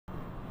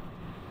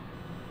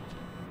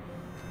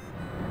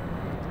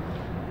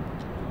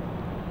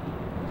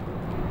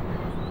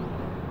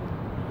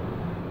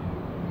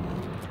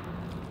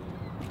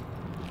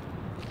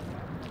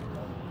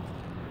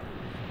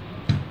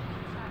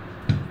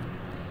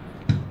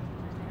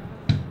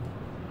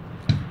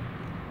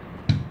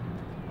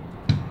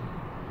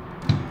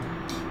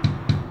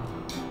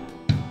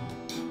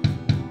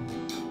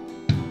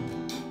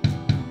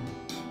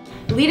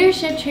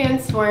Leadership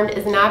Transformed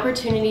is an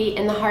opportunity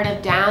in the heart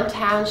of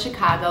downtown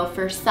Chicago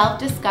for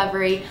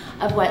self-discovery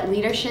of what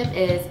leadership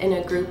is in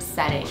a group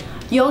setting.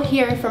 You'll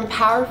hear from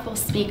powerful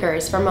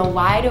speakers from a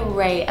wide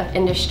array of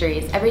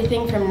industries,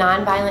 everything from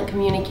nonviolent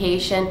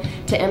communication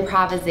to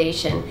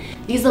improvisation.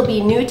 These will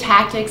be new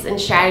tactics and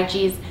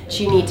strategies that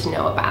you need to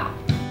know about.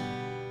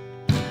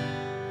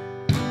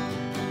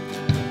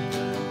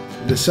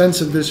 The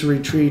sense of this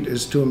retreat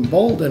is to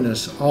embolden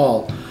us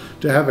all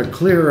to have a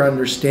clearer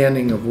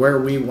understanding of where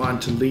we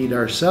want to lead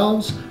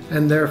ourselves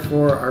and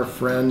therefore our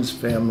friends,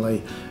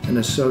 family, and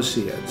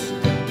associates.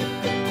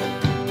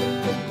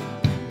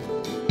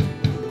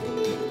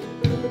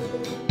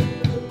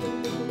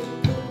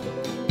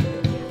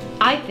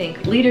 I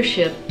think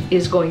leadership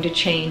is going to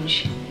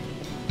change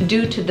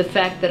due to the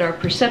fact that our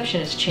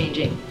perception is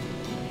changing.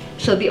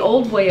 So the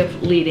old way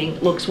of leading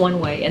looks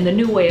one way, and the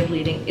new way of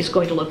leading is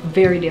going to look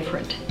very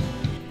different.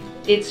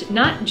 It's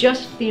not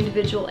just the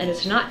individual and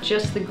it's not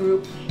just the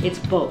group, it's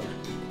both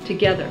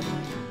together.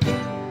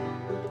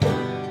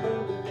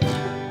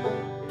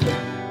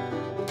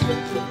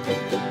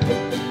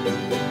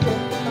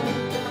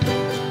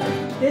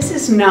 This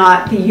is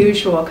not the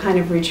usual kind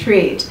of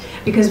retreat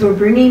because we're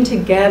bringing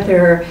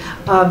together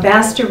a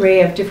vast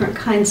array of different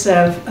kinds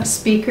of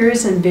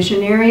speakers and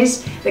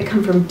visionaries that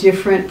come from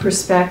different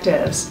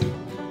perspectives.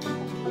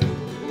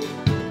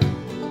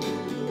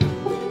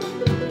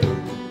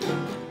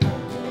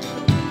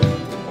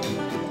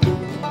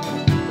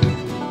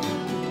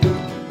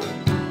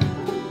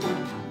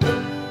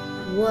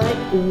 What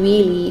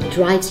really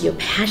drives your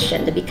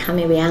passion to become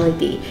a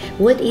reality?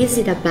 What is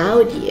it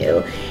about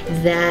you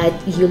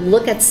that you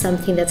look at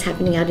something that's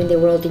happening out in the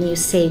world and you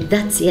say,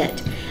 that's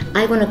it.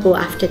 I want to go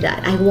after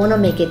that. I want to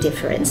make a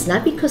difference.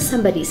 Not because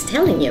somebody's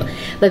telling you,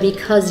 but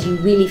because you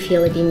really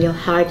feel it in your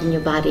heart, in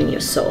your body, in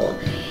your soul.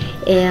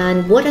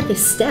 And what are the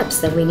steps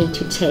that we need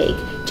to take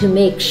to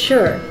make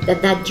sure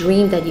that that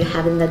dream that you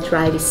have and that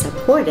drive is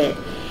supported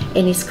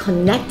and is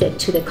connected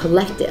to the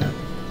collective?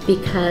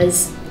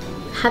 Because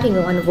having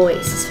one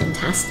voice is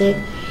fantastic,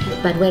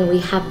 but when we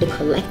have the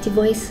collective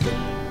voice,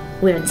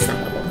 we're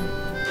unstoppable.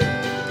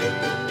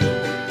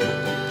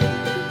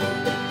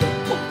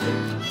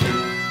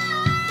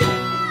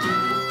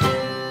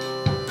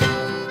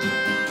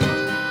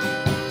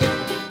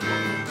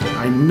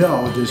 I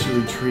know this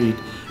retreat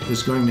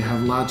is going to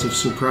have lots of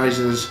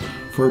surprises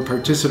for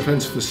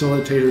participants,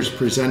 facilitators,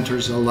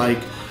 presenters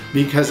alike,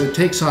 because it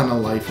takes on a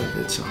life of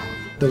its own.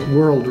 The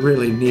world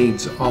really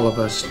needs all of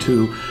us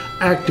to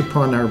act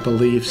upon our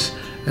beliefs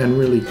and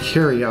really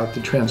carry out the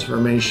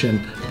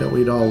transformation that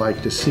we'd all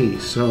like to see.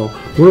 So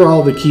we're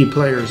all the key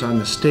players on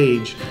the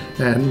stage,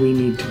 and we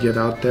need to get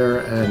out there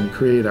and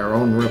create our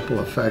own ripple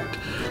effect,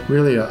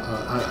 really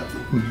a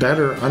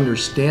better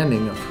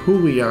understanding of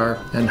who we are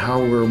and how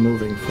we're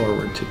moving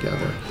forward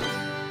together.